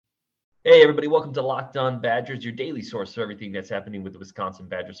Hey, everybody, welcome to Locked On Badgers, your daily source for everything that's happening with the Wisconsin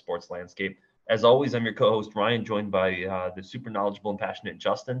Badgers sports landscape. As always, I'm your co host, Ryan, joined by the super knowledgeable and passionate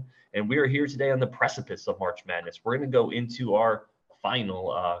Justin. And we are here today on the precipice of March Madness. We're going to go into our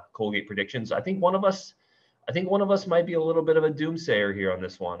final Colgate predictions. I think one of us might be a little bit of a doomsayer here on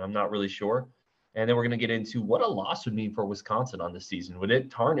this one. I'm not really sure. And then we're going to get into what a loss would mean for Wisconsin on this season. Would it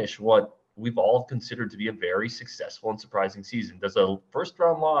tarnish what we've all considered to be a very successful and surprising season? Does a first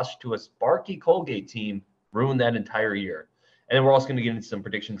round loss to a Sparky Colgate team ruin that entire year? And then we're also going to get into some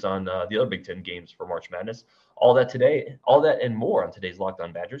predictions on the other Big Ten games for March Madness. All that and more on today's Locked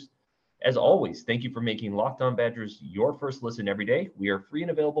On Badgers. As always, thank you for making Locked On Badgers your first listen every day. We are free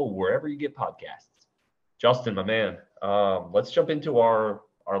and available wherever you get podcasts. Justin, my man, let's jump into our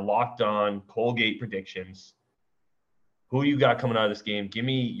Locked On Colgate predictions. Who you got coming out of this game? Give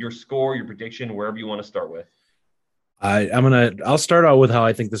me your score, your prediction, wherever you want to start with. I'll start out with how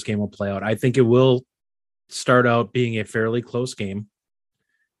I think this game will play out. I think it will start out being a fairly close game.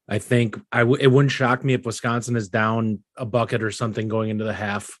 I think it wouldn't shock me if Wisconsin is down a bucket or something going into the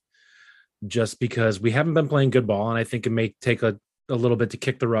half, just because we haven't been playing good ball, and I think it may take a little bit to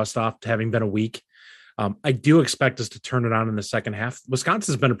kick the rust off, having been a week. I do expect us to turn it on in the second half.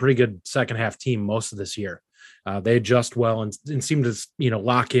 Wisconsin's been a pretty good second half team most of this year. They adjust well and seem to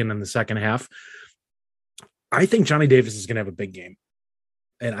lock in the second half. I think Johnny Davis is going to have a big game,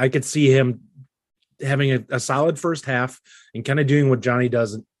 and I could see him having a solid first half and kind of doing what Johnny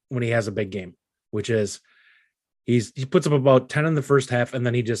does when he has a big game, which is he puts up about 10 in the first half, and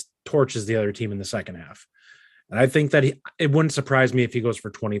then he just torches the other team in the second half. And I think that it wouldn't surprise me if he goes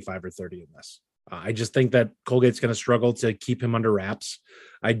for 25 or 30 in this. I just think that Colgate's going to struggle to keep him under wraps.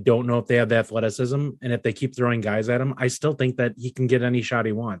 I don't know if they have the athleticism, and if they keep throwing guys at him, I still think that he can get any shot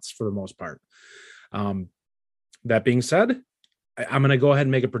he wants for the most part. That being said, I'm going to go ahead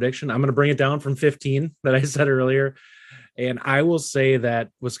and make a prediction. I'm going to bring it down from 15 that I said earlier, and I will say that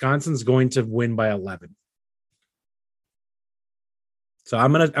Wisconsin's going to win by 11. So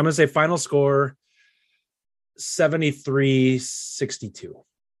I'm going to say final score 73-62.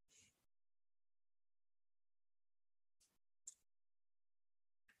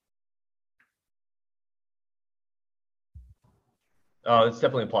 It's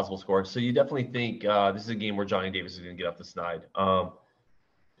definitely a plausible score. So you definitely think this is a game where Johnny Davis is going to get up the snide. I'll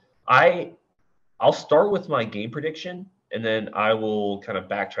start with my game prediction, and then I will kind of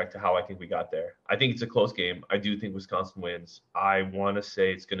backtrack to how I think we got there. I think it's a close game. I do think Wisconsin wins. I want to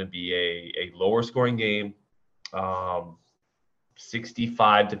say it's going to be a lower scoring game,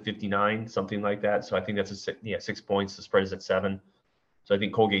 65-59, something like that. So I think that's 6 points. The spread is at 7. So I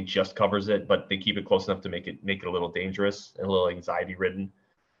think Colgate just covers it, but they keep it close enough to make it a little dangerous and a little anxiety ridden.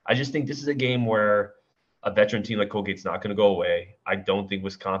 I just think this is a game where a veteran team like Colgate's not going to go away. I don't think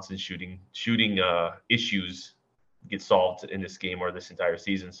Wisconsin's shooting issues get solved in this game or this entire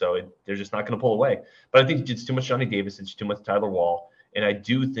season. So they're just not going to pull away. But I think it's too much Johnny Davis. It's too much Tyler Wall. And I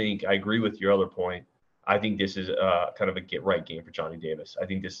do think I agree with your other point. I think this is kind of a get right game for Johnny Davis. I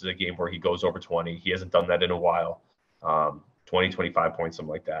think this is a game where he goes over 20. He hasn't done that in a while. 20, 25 points,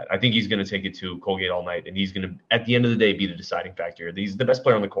 something like that. I think he's going to take it to Colgate all night, and he's going to, at the end of the day, be the deciding factor. He's the best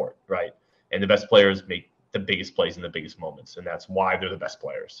player on the court, right? And the best players make the biggest plays in the biggest moments, and that's why they're the best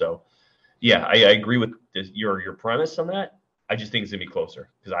players. So, yeah, I agree with your premise on that. I just think it's going to be closer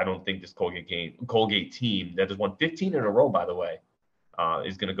because I don't think this Colgate team that has won 15 in a row, by the way,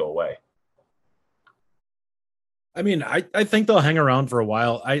 is going to go away. I mean, I think they'll hang around for a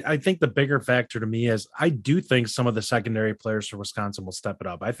while. I think the bigger factor to me is I do think some of the secondary players for Wisconsin will step it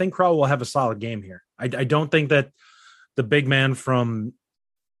up. I think Crowell will have a solid game here. I don't think that the big man from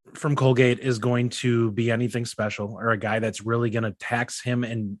Colgate is going to be anything special or a guy that's really going to tax him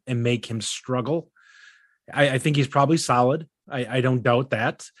and make him struggle. I think he's probably solid. I don't doubt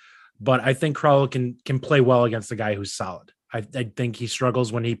that. But I think Crowell can play well against a guy who's solid. I think he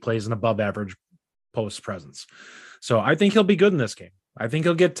struggles when he plays an above average post presence. So I think he'll be good in this game. I think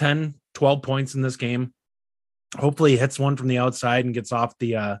he'll get 10, 12 points in this game. Hopefully he hits one from the outside and gets off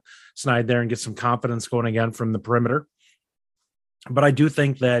the snide there and gets some confidence going again from the perimeter. But I do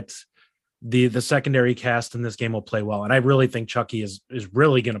think that the secondary cast in this game will play well. And I really think Chucky is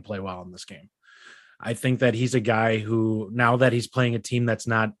really going to play well in this game. I think that he's a guy who, now that he's playing a team that's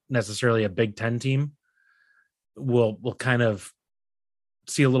not necessarily a Big Ten team, will kind of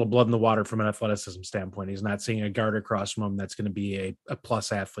see a little blood in the water from an athleticism standpoint. He's not seeing a guard across from him that's going to be a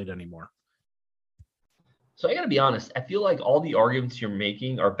plus athlete anymore. So I got to be honest. I feel like all the arguments you're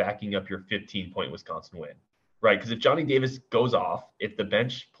making are backing up your 15-point Wisconsin win, right? Because if Johnny Davis goes off, if the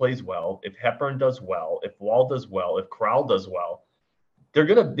bench plays well, if Hepburn does well, if Wall does well, if Crowell does well, They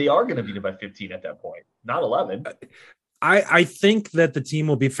are gonna beat it by 15 at that point, not 11. I think that the team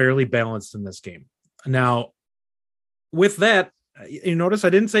will be fairly balanced in this game. Now, with that, you notice I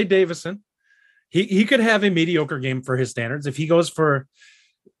didn't say Davison. He could have a mediocre game for his standards if he goes for.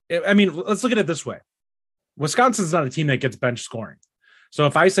 I mean, let's look at it this way: Wisconsin's not a team that gets bench scoring. So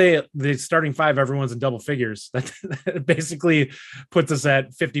if I say the starting five, everyone's in double figures, that basically puts us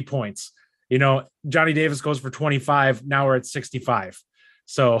at 50 points. You know, Johnny Davis goes for 25. Now we're at 65.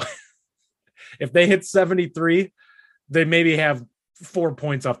 So if they hit 73, they maybe have 4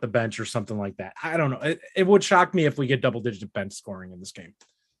 points off the bench or something like that. I don't know. It would shock me if we get double-digit bench scoring in this game.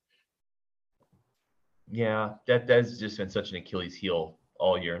 Yeah, that's just been such an Achilles heel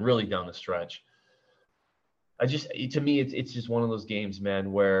all year and really down the stretch. To me, it's just one of those games,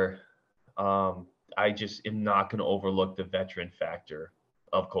 man, where I just am not going to overlook the veteran factor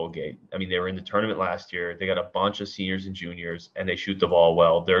of Colgate. I mean, they were in the tournament last year. They got a bunch of seniors and juniors, and they shoot the ball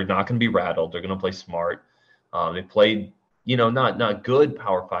well. They're not going to be rattled. They're going to play smart. They played, not good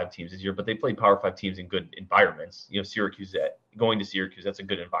Power 5 teams this year, but they played Power 5 teams in good environments. Syracuse, going to Syracuse, that's a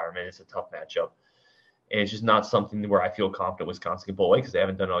good environment. It's a tough matchup. And it's just not something where I feel confident Wisconsin can pull away because they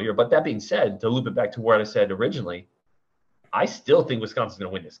haven't done it all year. But that being said, to loop it back to what I said originally, I still think Wisconsin's going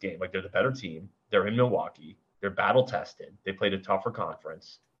to win this game. Like, they're the better team. They're in Milwaukee. They're battle tested. They played a tougher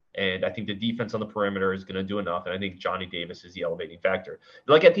conference. And I think the defense on the perimeter is going to do enough. And I think Johnny Davis is the elevating factor.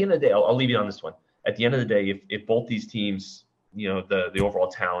 Like, at the end of the day, I'll leave you on this one. At the end of the day, if both these teams, the overall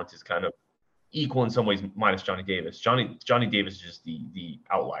talent is kind of equal in some ways, minus Johnny Davis. Johnny Davis is just the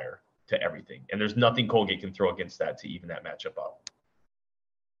outlier to everything. And there's nothing Colgate can throw against that to even that matchup up.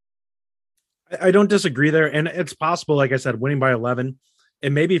 I don't disagree there. And it's possible, like I said, winning by 11,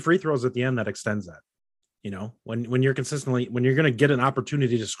 it may be free throws at the end that extends that. When you're when you're going to get an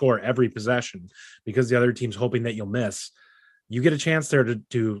opportunity to score every possession because the other team's hoping that you'll miss, you get a chance there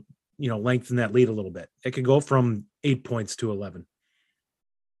to lengthen that lead a little bit. It could go from 8 points to 11.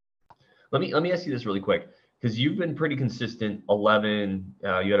 Let me ask you this really quick, because you've been pretty consistent. 11,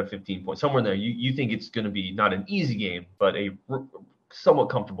 you had a 15 point somewhere in there. You think it's going to be not an easy game, but a somewhat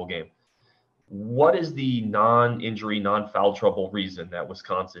comfortable game. What is the non-injury, non-foul trouble reason that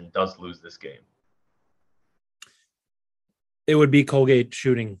Wisconsin does lose this game? It would be Colgate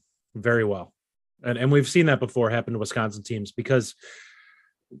shooting very well. And we've seen that before happen to Wisconsin teams, because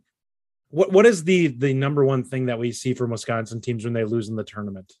what is the number one thing that we see from Wisconsin teams when they lose in the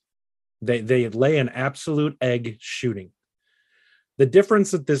tournament? They lay an absolute egg shooting. The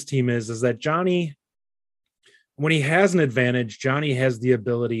difference that this team is that Johnny, when he has an advantage, Johnny has the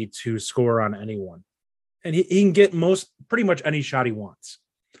ability to score on anyone. And he can get pretty much any shot he wants.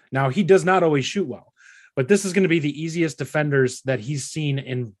 Now, he does not always shoot well, but this is going to be the easiest defenders that he's seen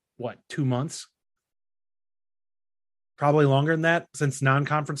in 2 months? Probably longer than that since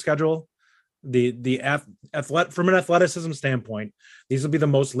non-conference schedule. From an athleticism standpoint, these will be the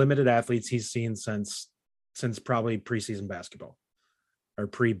most limited athletes he's seen since probably preseason basketball or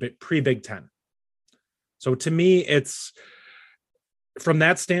pre Big Ten. So to me, it's from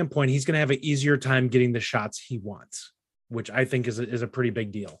that standpoint, he's going to have an easier time getting the shots he wants, which I think is a pretty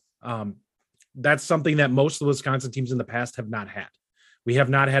big deal. That's something that most of the Wisconsin teams in the past have not had. We have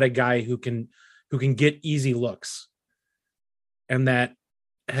not had a guy who can get easy looks, and that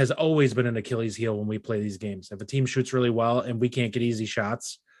has always been an Achilles heel when we play these games. If a team shoots really well and we can't get easy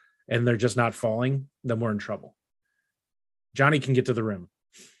shots and they're just not falling, then we're in trouble. Johnny can get to the rim.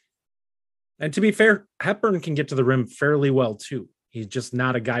 And to be fair, Hepburn can get to the rim fairly well too. He's just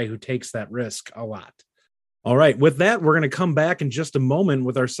not a guy who takes that risk a lot. All right. With that, we're going to come back in just a moment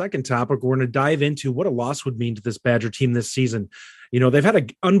with our second topic. We're going to dive into what a loss would mean to this Badger team this season. They've had an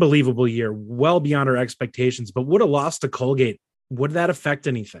unbelievable year, well beyond our expectations, but would a loss to Colgate, would that affect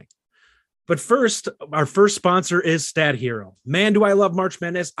anything? But first, our first sponsor is Stat Hero. Man, do I love March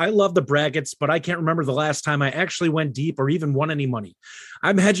Madness. I love the brackets, but I can't remember the last time I actually went deep or even won any money.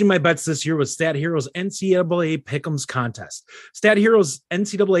 I'm hedging my bets this year with Stat Hero's NCAA Pick'ems contest. Stat Hero's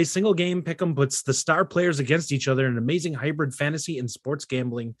NCAA single game Pick'em puts the star players against each other in an amazing hybrid fantasy and sports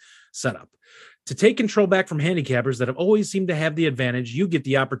gambling setup. To take control back from handicappers that have always seemed to have the advantage, you get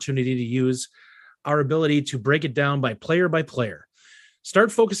the opportunity to use our ability to break it down by player.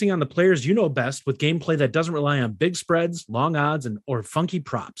 Start focusing on the players you know best with gameplay that doesn't rely on big spreads, long odds, or funky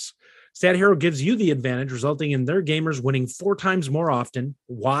props. Stat Hero gives you the advantage, resulting in their gamers winning 4 times more often.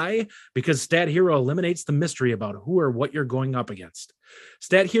 Why? Because Stat Hero eliminates the mystery about who or what you're going up against.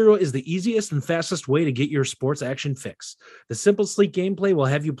 Stat Hero is the easiest and fastest way to get your sports action fix. The simple, sleek gameplay will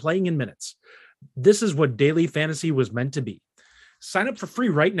have you playing in minutes. This is what daily fantasy was meant to be. Sign up for free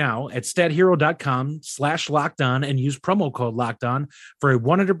right now at stathero.com/lockedon and use promo code lockedon for a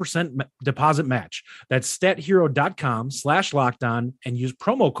 100% deposit match. That's stathero.com/lockedon and use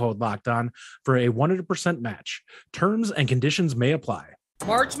promo code lockedon for a 100% match. Terms and conditions may apply.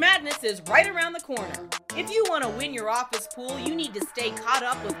 March Madness is right around the corner. If you want to win your office pool, you need to stay caught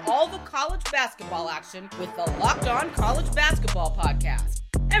up with all the college basketball action with the Locked On College Basketball Podcast.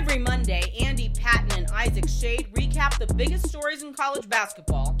 Every Monday, Andy Patton and Isaac Shade recap the biggest stories in college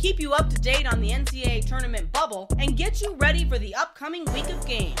basketball, keep you up to date on the NCAA tournament bubble, and get you ready for the upcoming week of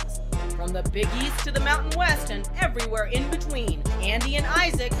games. From the Big East to the Mountain West and everywhere in between, Andy and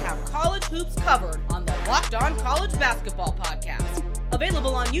Isaac have college hoops covered on the Locked On College Basketball Podcast.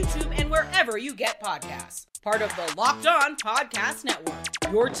 Available on YouTube and wherever you get podcasts. Part of the Locked On Podcast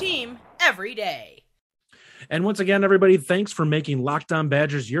Network. Your team every day. And once again, everybody, thanks for making Locked On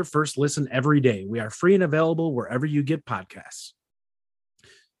Badgers your first listen every day. We are free and available wherever you get podcasts.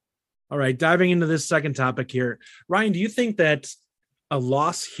 All right, diving into this second topic here. Ryan, do you think that a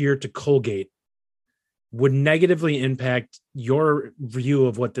loss here to Colgate would negatively impact your view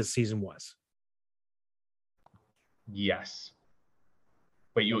of what this season was? Yes.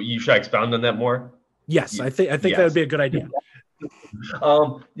 But you should expound on that more? Yes, I think yes. That would be a good idea.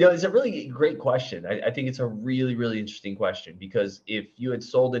 It's a really great question. I think it's a really, really interesting question, because if you had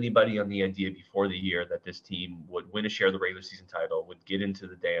sold anybody on the idea before the year that this team would win a share of the regular season title, would get into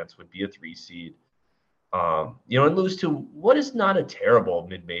the dance, would be a 3 seed, and lose to what is not a terrible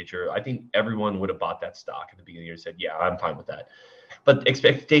mid-major, I think everyone would have bought that stock at the beginning of the year and said, yeah, I'm fine with that. But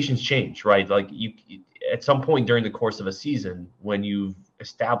expectations change, right? Like you at some point during the course of a season, when you've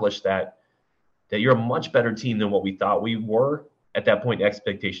established that you're a much better team than what we thought we were, at that point,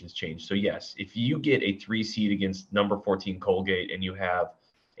 expectations change. So yes, if you get a 3 seed against number 14 Colgate and you have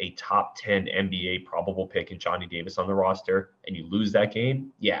a top 10 NBA probable pick in Johnny Davis on the roster and you lose that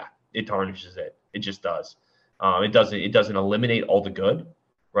game, yeah, it tarnishes it. It just does. It doesn't eliminate all the good,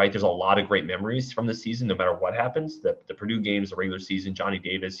 right? There's a lot of great memories from the season, no matter what happens. The Purdue games, the regular season, Johnny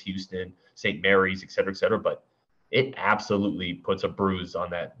Davis, Houston, St. Mary's, et cetera, but it absolutely puts a bruise on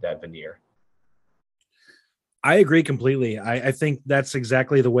that veneer. I agree completely. I think that's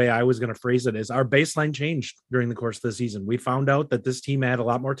exactly the way I was going to phrase it. Is our baseline changed during the course of the season. We found out that this team had a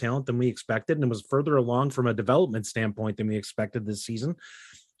lot more talent than we expected and was further along from a development standpoint than we expected this season.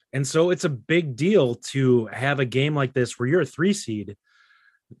 And so it's a big deal to have a game like this where you're a 3 seed.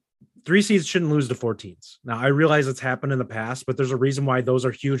 3 seeds shouldn't lose to 14s. Now, I realize it's happened in the past, but there's a reason why those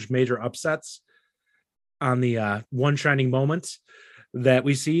are huge major upsets on the one shining moment that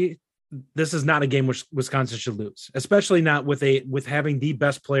we see. This is not a game which Wisconsin should lose, especially not with having the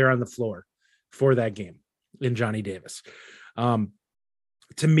best player on the floor for that game in Johnny Davis.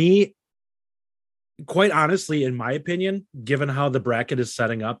 To me, quite honestly, in my opinion, given how the bracket is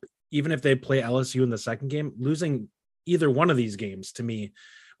setting up, even if they play LSU in the second game, losing either one of these games to me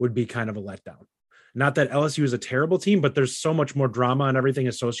would be kind of a letdown. Not that LSU is a terrible team, but there's so much more drama and everything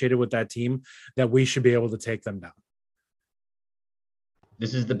associated with that team that we should be able to take them down.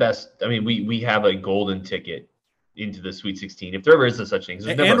 This is the best. I mean, we have a golden ticket into the Sweet 16, if there ever is a such thing.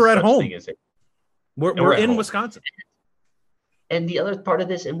 And we're at home. We're in home. Wisconsin. And the other part of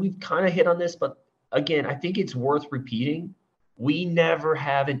this, and we've kind of hit on this, but again, I think it's worth repeating. We never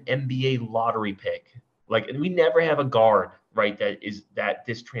have an NBA lottery pick. And we never have a guard, right, that is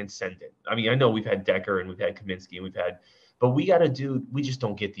this transcendent. I mean, I know we've had Decker and we've had Kaminsky and but we just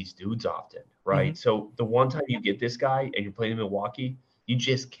don't get these dudes often, right? Mm-hmm. So the one time you get this guy and you're playing in Milwaukee, you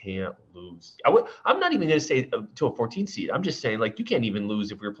just can't lose. I'm not even going to say to a 14 seed. I'm just saying, you can't even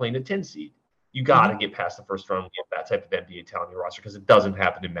lose if we were playing a 10 seed. You got to get past the first round and get that type of NBA talent in your roster, because it doesn't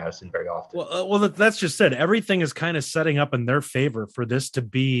happen in Madison very often. Well, that's just it. Everything is kind of setting up in their favor for this to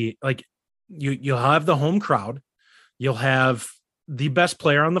be you'll have the home crowd. You'll have the best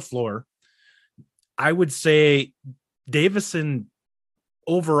player on the floor. I would say Davison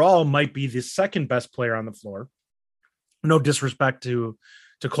overall might be the second best player on the floor. No disrespect to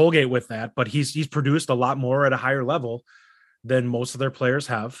Colgate with that, but he's produced a lot more at a higher level than most of their players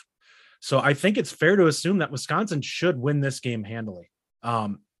have. So I think it's fair to assume that Wisconsin should win this game handily.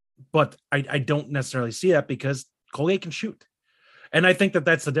 But I don't necessarily see that, because Colgate can shoot. And I think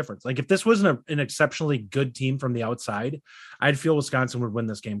that's the difference. If this wasn't an exceptionally good team from the outside, I'd feel Wisconsin would win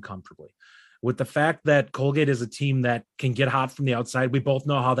this game comfortably. With the fact that Colgate is a team that can get hot from the outside, we both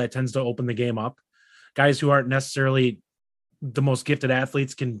know how that tends to open the game up. Guys who aren't necessarily the most gifted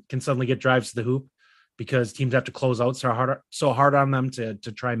athletes can suddenly get drives to the hoop, because teams have to close out so hard on them to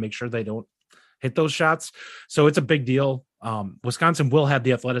try and make sure they don't hit those shots. So it's a big deal. Wisconsin will have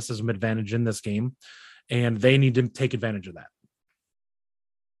the athleticism advantage in this game, and they need to take advantage of that.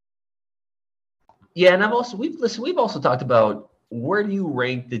 Yeah, and we've also talked about where do you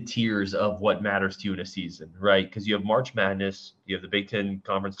rank the tiers of what matters to you in a season, right? Because you have March Madness, you have the Big Ten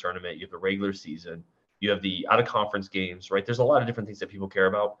Conference Tournament, you have the regular season, you have the out of conference games, right? There's a lot of different things that people care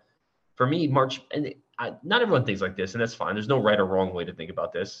about. For me, not everyone thinks like this, and that's fine. There's no right or wrong way to think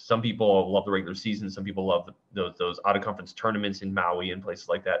about this. Some people love the regular season, some people love those out of conference tournaments in Maui and places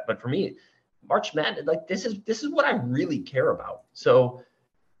like that. But for me, March Madness, like this is what I really care about. So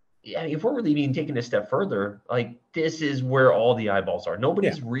yeah, if we're really even taking a step further, like this is where all the eyeballs are.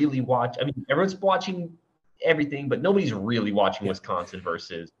 Nobody's really watching. I mean, everyone's watching everything, but nobody's really watching Wisconsin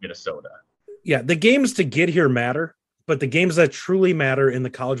versus Minnesota. Yeah, the games to get here matter, but the games that truly matter in the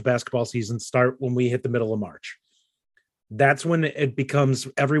college basketball season start when we hit the middle of March. That's when it becomes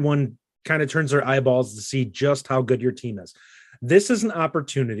everyone kind of turns their eyeballs to see just how good your team is. This is an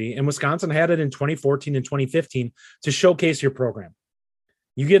opportunity, and Wisconsin had it in 2014 and 2015 to showcase your program.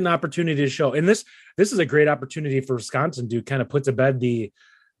 You get an opportunity to show, and this is a great opportunity for Wisconsin to kind of put to bed the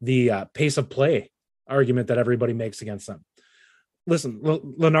pace of play argument that everybody makes against them. Listen,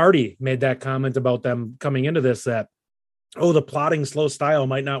 Lenardi made that comment about them coming into this that, the plodding slow style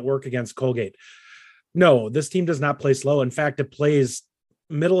might not work against Colgate. No, this team does not play slow. In fact, it plays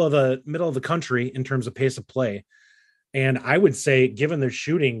middle of the country in terms of pace of play. And I would say, given their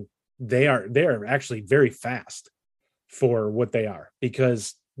shooting, they are actually very fast for what they are,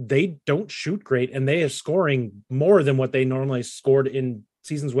 because they don't shoot great and they are scoring more than what they normally scored in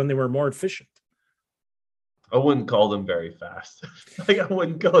seasons when they were more efficient. I wouldn't call them very fast. Like I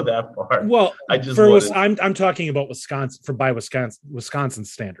wouldn't go that far. Well, I'm talking about Wisconsin by Wisconsin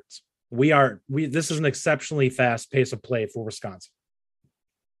standards. This is an exceptionally fast pace of play for Wisconsin.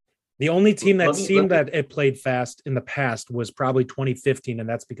 The only team that seemed that it played fast in the past was probably 2015, and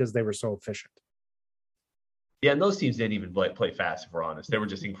that's because they were so efficient. Yeah, and those teams didn't even play fast, if we're honest. They were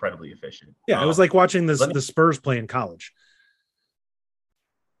just incredibly efficient. Yeah, it was like watching the Spurs play in college.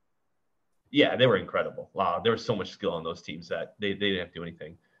 Yeah, they were incredible. Wow, there was so much skill on those teams that they didn't have to do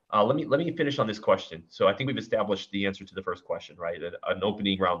anything. Let me finish on this question. So I think we've established the answer to the first question, right? That an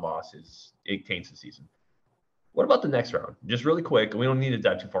opening round loss it taints the season. What about the next round? Just really quick, we don't need to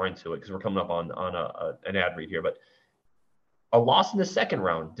dive too far into it because we're coming up on an ad read here. But a loss in the second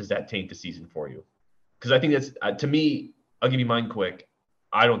round, does that taint the season for you? Because I think that's to me. I'll give you mine quick.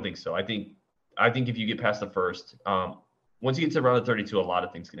 I don't think so. I think if you get past the first, once you get to round of 32, a lot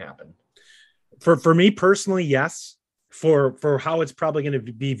of things can happen. For me personally, yes. For how it's probably going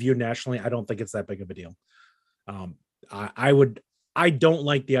to be viewed nationally, I don't think it's that big of a deal. I don't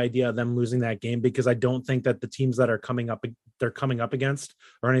like the idea of them losing that game because I don't think that the teams that are coming up against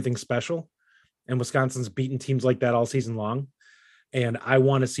are anything special. And Wisconsin's beaten teams like that all season long. And I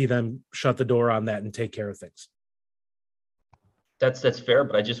want to see them shut the door on that and take care of things. That's fair,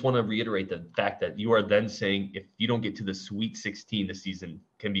 but I just want to reiterate the fact that you are then saying if you don't get to the Sweet 16, the season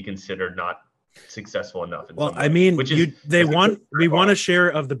can be considered not successful enough. Well, I mean, we want a share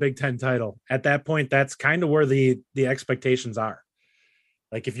of the Big Ten title. At that point, that's kind of where the expectations are.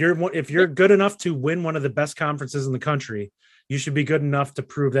 Like if you're good enough to win one of the best conferences in the country, you should be good enough to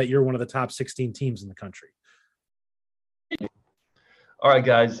prove that you're one of the top 16 teams in the country. All right,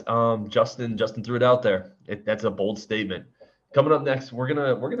 guys. Justin threw it out there. That's a bold statement. Coming up next, we're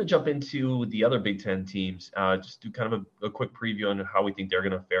gonna jump into the other Big Ten teams. Just do kind of a quick preview on how we think they're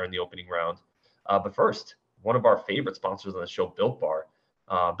gonna fare in the opening round. But first, one of our favorite sponsors on the show, Built Bar.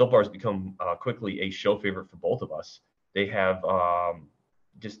 Built Bar has become quickly a show favorite for both of us. They have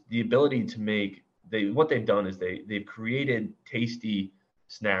just the ability to make what they've done is they've created tasty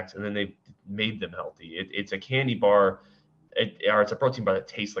snacks and then they've made them healthy. It's a candy bar, or it's a protein bar that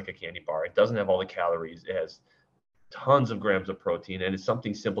tastes like a candy bar. It doesn't have all the calories. It has tons of grams of protein, and it's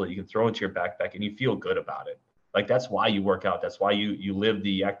something simple that you can throw into your backpack and you feel good about it. Like that's why you work out. That's why you live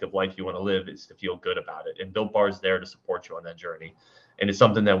the active life you want to live, is to feel good about it. And Built Bar is there to support you on that journey. And it's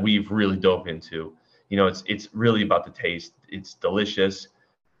something that we've really dove into. You know, it's really about the taste. It's delicious.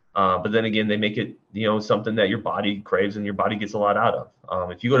 But then again, they make it, something that your body craves and your body gets a lot out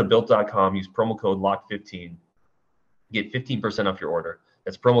of. If you go to built.com, use promo code LOCK15, get 15% off your order.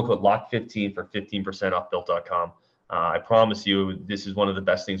 That's promo code LOCK15 for 15% off built.com. I promise you, this is one of the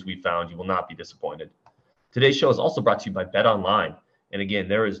best things we found. You will not be disappointed. Today's show is also brought to you by BetOnline. And again,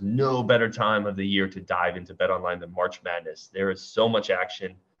 there is no better time of the year to dive into BetOnline than March Madness. There is so much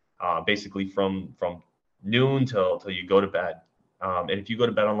action, basically from noon till you go to bed. And if you go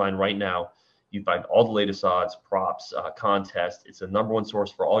to BetOnline right now, you find all the latest odds, props, contests. It's the number one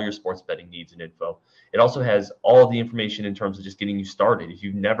source for all your sports betting needs and info. It also has all of the information in terms of just getting you started. If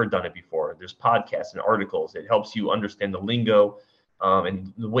you've never done it before, there's podcasts and articles. It helps you understand the lingo.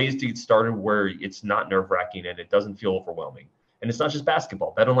 and the ways to get started where it's not nerve-wracking and it doesn't feel overwhelming. And it's not just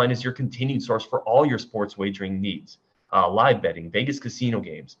basketball. BetOnline is your continued source for all your sports wagering needs. Live betting, Vegas casino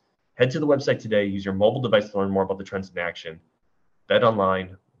games. Head to the website today. Use your mobile device to learn more about the trends in action.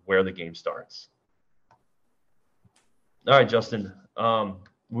 BetOnline, where the game starts. All right, Justin.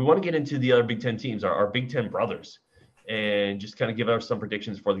 We want to get into the other Big Ten teams, our Big Ten brothers, and just kind of give us some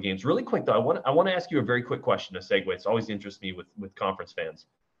predictions for the games. Really quick, though, I want to ask you a very quick question, a segue. It's always interests me with conference fans.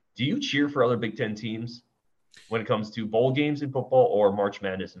 Do you cheer for other Big Ten teams when it comes to bowl games in football or March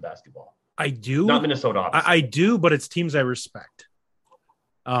Madness in basketball? I do. Not Minnesota, obviously. I do, but it's teams I respect.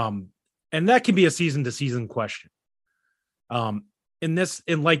 And that can be a season-to-season question. In this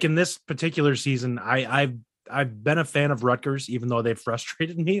particular season, I've been a fan of Rutgers, even though they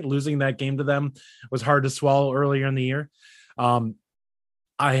frustrated me. Losing that game to them was hard to swallow earlier in the year. I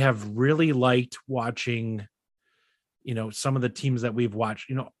have really liked watching, some of the teams that we've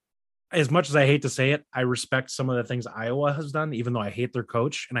watched. As much as I hate to say it, I respect some of the things Iowa has done, even though I hate their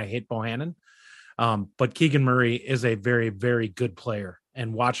coach and I hate Bohannon. But Keegan Murray is a very, very good player,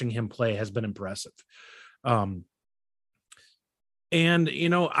 and watching him play has been impressive. I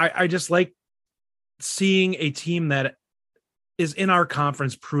just like seeing a team that is in our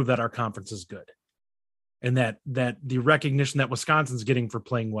conference prove that our conference is good, and that the recognition that Wisconsin's getting for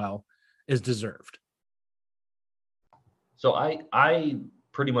playing well is deserved. So I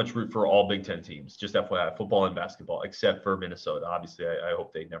pretty much root for all Big Ten teams, just FYI, football and basketball, except for Minnesota. Obviously, I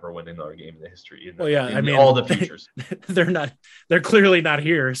hope they never win another game in the history. All the futures. They're clearly not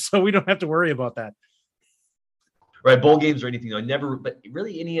here, so we don't have to worry about that. Right, bowl games or anything. But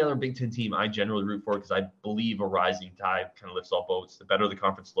really any other Big Ten team I generally root for, because I believe a rising tide kind of lifts all boats. The better the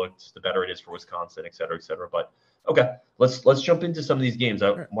conference looks, the better it is for Wisconsin, et cetera, et cetera. But okay, let's jump into some of these games.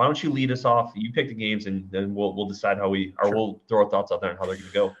 Why don't you lead us off? You pick the games, and then we'll decide we'll throw our thoughts out there on how they're going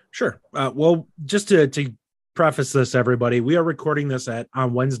to go. Sure. Well, just to preface this, everybody, we are recording this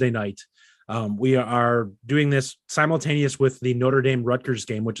on Wednesday night. We are doing this simultaneous with the Notre Dame Rutgers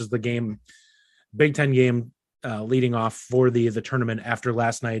game, which is the Big Ten game leading off for the tournament after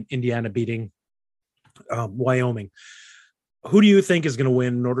last night, Indiana beating Wyoming. Who do you think is going to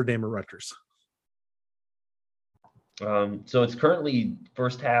win, Notre Dame or Rutgers? So it's currently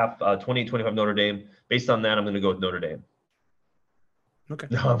first half 28-25 Notre Dame. Based on that, I'm going to go with Notre Dame. Okay.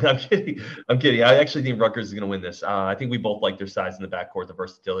 No, I'm kidding. I actually think Rutgers is going to win this. I think we both like their size in the backcourt, the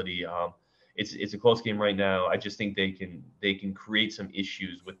versatility. It's a close game right now. I just think they can create some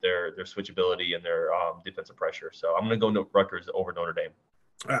issues with their switchability and their defensive pressure. So I'm going to go Rutgers over Notre Dame.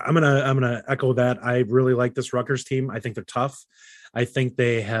 I'm gonna echo that. I really like this Rutgers team. I think they're tough. I think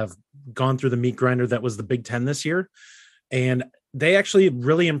they have gone through the meat grinder that was the Big Ten this year, and they actually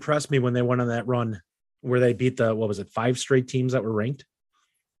really impressed me when they went on that run where they beat 5 straight teams that were ranked.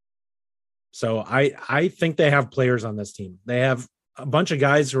 So I think they have players on this team. They have a bunch of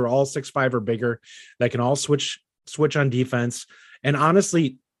guys who are all 6'5" or bigger that can all switch on defense, and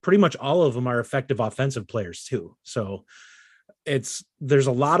honestly, pretty much all of them are effective offensive players too. So there's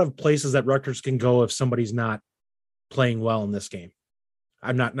a lot of places that Rutgers can go if somebody's not playing well in this game.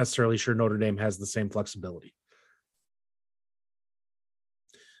 I'm not necessarily sure Notre Dame has the same flexibility.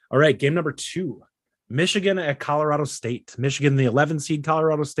 All right, game number 2, Michigan at Colorado State. Michigan, the 11 seed,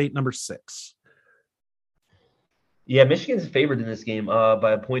 Colorado State, number 6. Yeah, Michigan's favored in this game by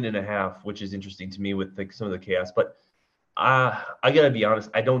 1.5 points, which is interesting to me with some of the chaos. But I got to be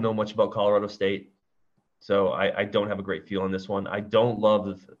honest, I don't know much about Colorado State, so I don't have a great feel on this one. I don't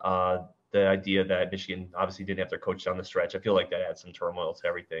love the idea that Michigan obviously didn't have their coach down the stretch. I feel like that adds some turmoil to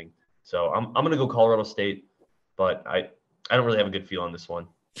everything. So I'm going to go Colorado State, but I don't really have a good feel on this one.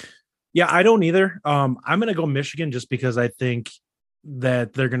 Yeah, I don't either. I'm going to go Michigan just because I think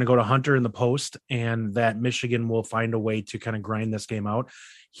that they're going to go to Hunter in the post and that Michigan will find a way to kind of grind this game out.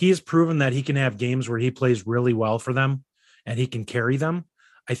 He has proven that he can have games where he plays really well for them and he can carry them.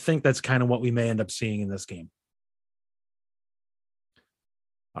 I think that's kind of what we may end up seeing in this game.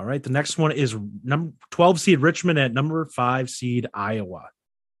 All right. The next one is number 12 seed Richmond at number 5 seed Iowa.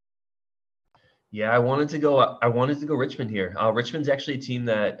 Yeah, I wanted to go Richmond here. Richmond's actually a team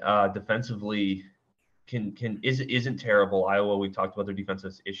that defensively isn't terrible. Iowa, we've talked about their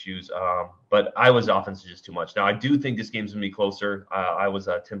defensive issues, but Iowa's offense is just too much. Now, I do think this game's gonna be closer. Iowa's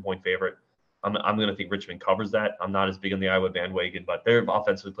a 10-point favorite. I'm gonna think Richmond covers that. I'm not as big on the Iowa bandwagon, but they've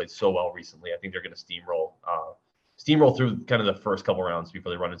offensively played so well recently. I think they're gonna steamroll through kind of the first couple rounds before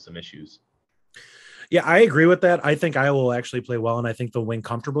they run into some issues. Yeah, I agree with that. I think Iowa will actually play well, and I think they'll win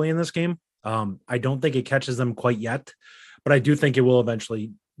comfortably in this game. I don't think it catches them quite yet, but I do think it will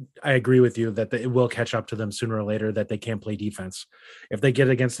eventually I agree with you that it will catch up to them sooner or later, that they can't play defense. If they get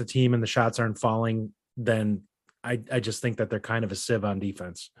against the team and the shots aren't falling, then I just think that they're kind of a sieve on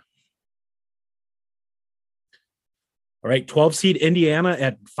defense. All right, 12 seed Indiana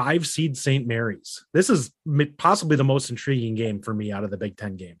at 5 seed St. Mary's. This is possibly the most intriguing game for me out of the Big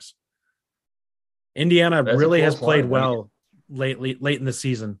Ten games. Indiana really has played well late in the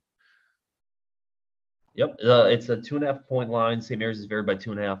season. Yep, it's a 2.5 point line. St. Mary's is favored by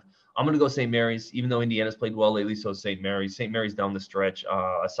 2.5. I'm going to go St. Mary's, even though Indiana's played well lately, so St. Mary's. St. Mary's down the stretch,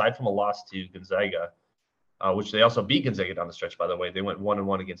 aside from a loss to Gonzaga, which they also beat Gonzaga down the stretch, by the way. They went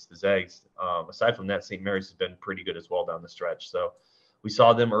 1-1 against the Zags. Aside from that, St. Mary's has been pretty good as well down the stretch. So we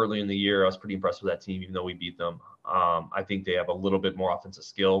saw them early in the year. I was pretty impressed with that team, even though we beat them. I think they have a little bit more offensive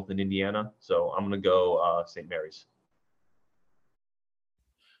skill than Indiana. So I'm going to go St. Mary's.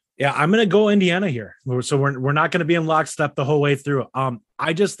 Yeah, I'm going to go Indiana here. So we're not going to be in lockstep the whole way through.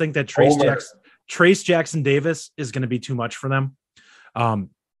 I just think that Trace Jackson Davis is going to be too much for them.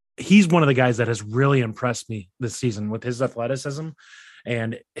 He's one of the guys that has really impressed me this season with his athleticism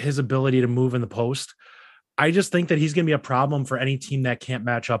and his ability to move in the post. I just think that he's going to be a problem for any team that can't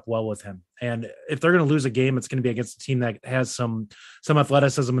match up well with him. And if they're going to lose a game, it's going to be against a team that has some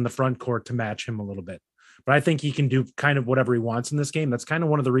athleticism in the front court to match him a little bit. But I think he can do kind of whatever he wants in this game. That's kind of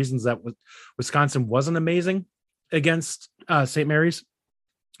one of the reasons that Wisconsin wasn't amazing against St. Mary's.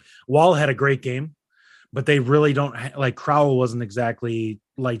 Wall had a great game, but they really don't like Crowell wasn't exactly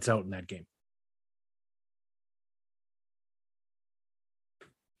lights out in that game.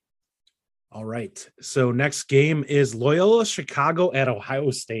 All right. So next game is Loyola Chicago at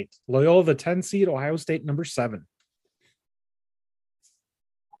Ohio State. Loyola, the 10 seed, Ohio State, number 7.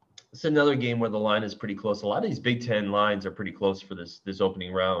 It's another game where the line is pretty close. A lot of these Big Ten lines are pretty close for this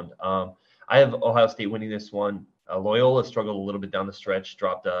opening round. I have Ohio State winning this one. Loyola struggled a little bit down the stretch,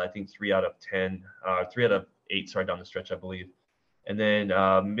 dropped, I think, 3 out of 8 down the stretch, I believe. And then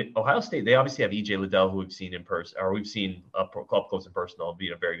Ohio State, they obviously have E.J. Liddell, who we've seen in person, or we've seen up close and personal,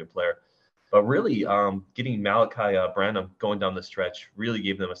 being a very good player. But really, getting Malachi Branham going down the stretch really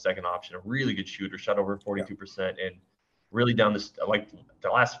gave them a second option, a really good shooter, shot over 42%, and really down this, like the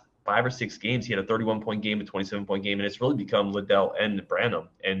last 5 or 6 games, he had a 31-point game, a 27-point game, and it's really become Liddell and Branham,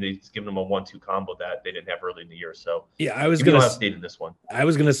 and it's given them a 1-2 combo that they didn't have early in the year. So yeah, I was going to stay in this one. I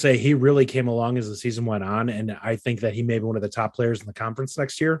was going to say he really came along as the season went on, and I think that he may be one of the top players in the conference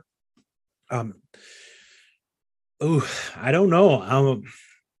next year. I don't know.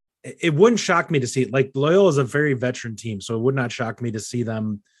 It wouldn't shock me to see it. Like Loyola is a very veteran team, so it would not shock me to see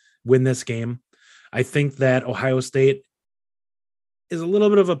them win this game. I think that Ohio State is a little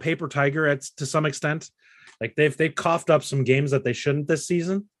bit of a paper tiger to some extent. Like they've coughed up some games that they shouldn't this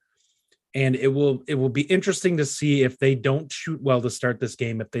season. And it will be interesting to see if they don't shoot well to start this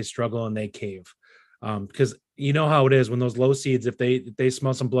game, if they struggle and they cave. Because you know how it is when those low seeds, if they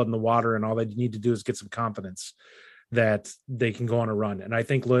smell some blood in the water and all they need to do is get some confidence that they can go on a run. And I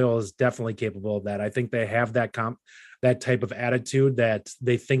think Loyola is definitely capable of that. I think they have that type of attitude that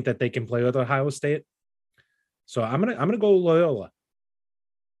they think that they can play with Ohio State. So I'm gonna go Loyola.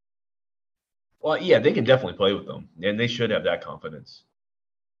 Well, yeah, they can definitely play with them, and they should have that confidence.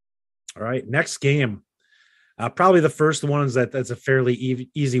 All right, next game. Probably the first one is that's a fairly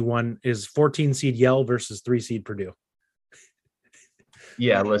easy one is 14 seed Yale versus 3 seed Purdue.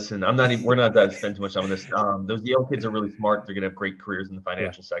 Yeah, listen, we're not that spend too much time on this. Those Yale kids are really smart. They're going to have great careers in the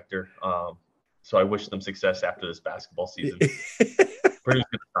financial sector. So I wish them success after this basketball season. Purdue's going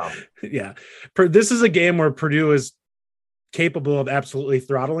to stop. Yeah. This is a game where Purdue is capable of absolutely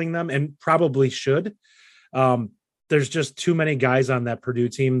throttling them and probably should. There's just too many guys on that Purdue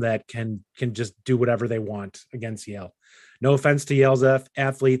team that can just do whatever they want against Yale. No offense to Yale's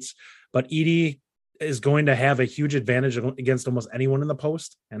athletes, but Edey is going to have a huge advantage against almost anyone in the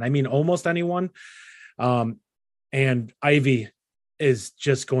post. And I mean, almost anyone. And Ivy is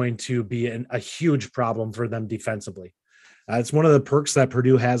just going to be a huge problem for them defensively. It's one of the perks that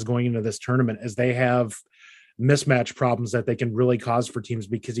Purdue has going into this tournament is they have mismatch problems that they can really cause for teams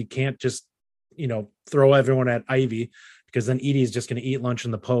because you can't just, throw everyone at Ivy because then Edey is just going to eat lunch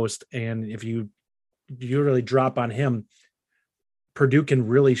in the post. And if you really drop on him, Purdue can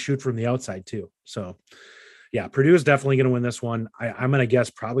really shoot from the outside too. So yeah, Purdue is definitely going to win this one. I'm going to guess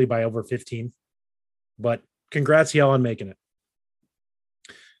probably by over 15, but congrats Yale on making it.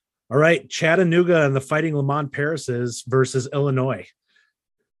 All right. Chattanooga and the Fighting Lamont Parises versus Illinois.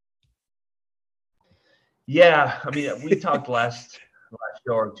 Yeah. I mean, we talked last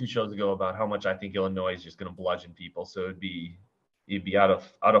show or 2 shows ago about how much I think Illinois is just going to bludgeon people. So it'd be out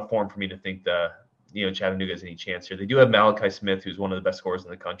of form for me to think the Chattanooga has any chance here. They do have Malachi Smith, who's one of the best scorers in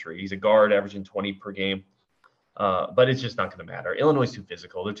the country. He's a guard, averaging 20 per game. But it's just not going to matter. Illinois is too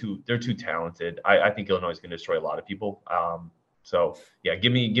physical. They're too talented. I think Illinois is going to destroy a lot of people. So yeah,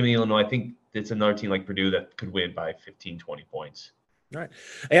 give me Illinois. I think it's another team like Purdue that could win by 15, 20 points. All right.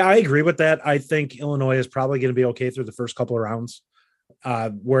 Yeah, I agree with that. I think Illinois is probably going to be okay through the first couple of rounds.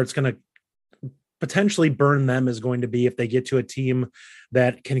 Where it's going to potentially burn them is going to be if they get to a team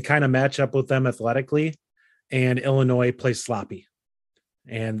that can kind of match up with them athletically, and Illinois plays sloppy,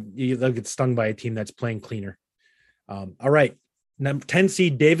 and they'll get stung by a team that's playing cleaner. All right. 10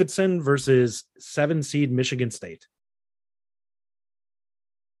 seed Davidson versus 7 seed Michigan State.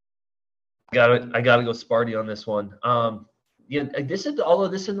 I gotta go Sparty on this one. This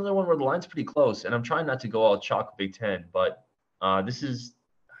is another one where the line's pretty close, and I'm trying not to go all chalk Big Ten, but this is,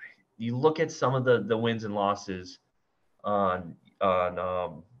 you look at some of the wins and losses on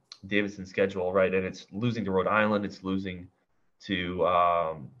Davidson's schedule, right? And it's losing to Rhode Island, it's losing to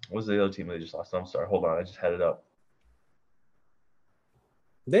what was the other team they just lost? I'm sorry, hold on, I just had it up.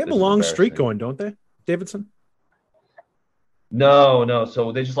 They have a long streak going, don't they, Davidson? No.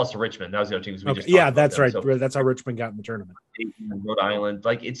 So they just lost to Richmond. That was the other team. That's right. So that's how Richmond got in the tournament. Rhode Island,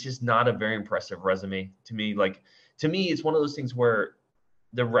 it's just not a very impressive resume to me. To me, it's one of those things where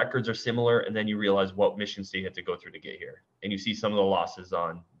the records are similar, and then you realize what Michigan State had to go through to get here, and you see some of the losses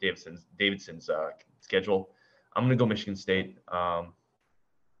on Davidson's schedule. I'm going to go Michigan State,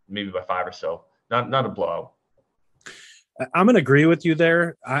 maybe by 5 or so. Not a blowout. I'm going to agree with you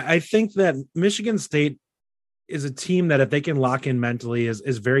there. I think that Michigan State is a team that if they can lock in mentally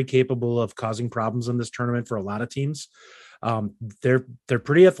is very capable of causing problems in this tournament for a lot of teams. They're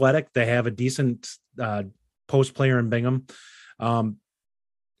pretty athletic. They have a decent post player in Bingham, and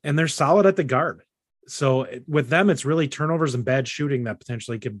they're solid at the guard. So with them, it's really turnovers and bad shooting that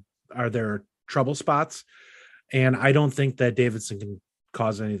potentially are their trouble spots. And I don't think that Davidson can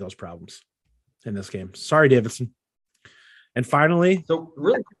cause any of those problems in this game. Sorry, Davidson. And finally, so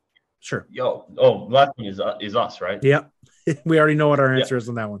really, sure. Last one is us, right? Yeah, we already know what our answer is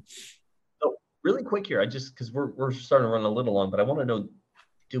on that one. So really quick here, because we're starting to run a little long, but I want to know,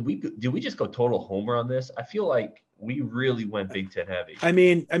 did we just go total homer on this? I feel like we really went Big Ten heavy. I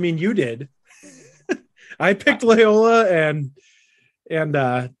mean, you did. I picked Loyola and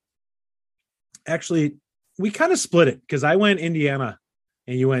actually we kind of split it because I went Indiana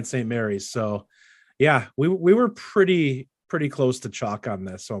and you went St. Mary's. So yeah, we were pretty close to chalk on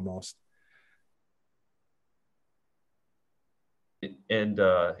this almost. And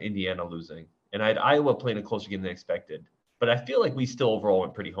Indiana losing. And I had Iowa playing a closer game than expected. But I feel like we still overall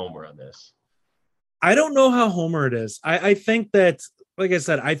went pretty homer on this. I don't know how homer it is. I think that, like I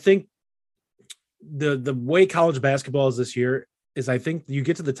said, I think the way college basketball is this year is I think you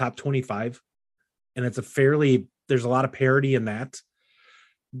get to the top 25 and there's a lot of parity in that.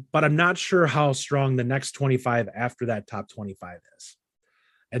 But I'm not sure how strong the next 25 after that top 25 is.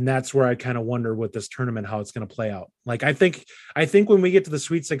 And that's where I kind of wonder with this tournament, how it's going to play out. I think when we get to the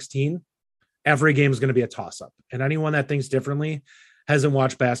Sweet 16, every game is going to be a toss up. And anyone that thinks differently hasn't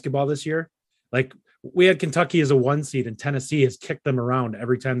watched basketball this year. We had Kentucky as a 1 seed and Tennessee has kicked them around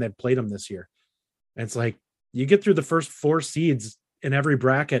every time they've played them this year. And it's you get through the first 4 seeds in every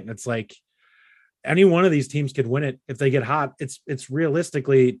bracket. And it's any one of these teams could win it. If they get hot, it's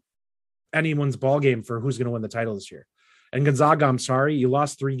realistically anyone's ball game for who's going to win the title this year. And Gonzaga, I'm sorry, you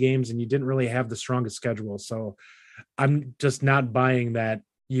lost 3 games and you didn't really have the strongest schedule. So I'm just not buying that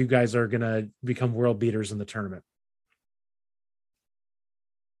you guys are going to become world beaters in the tournament.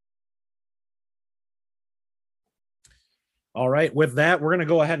 All right. With that, we're going to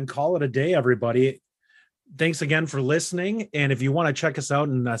go ahead and call it a day, everybody. Thanks again for listening. And if you want to check us out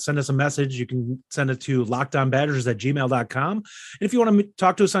and send us a message, you can send it to lockedonbadgers@gmail.com. And if you want to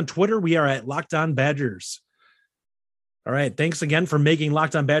talk to us on Twitter, we are at Locked On Badgers. All right. Thanks again for making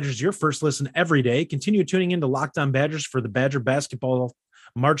Locked On Badgers your first listen every day. Continue tuning into Locked On Badgers for the Badger basketball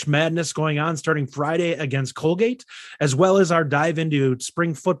March Madness going on starting Friday against Colgate, as well as our dive into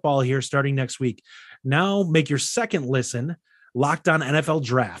spring football here starting next week. Now make your second listen Locked On NFL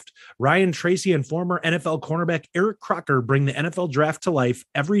Draft. Ryan Tracy and former NFL cornerback Eric Crocker bring the NFL Draft to life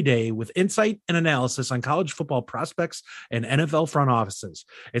every day with insight and analysis on college football prospects and NFL front offices.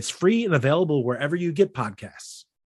 It's free and available wherever you get podcasts.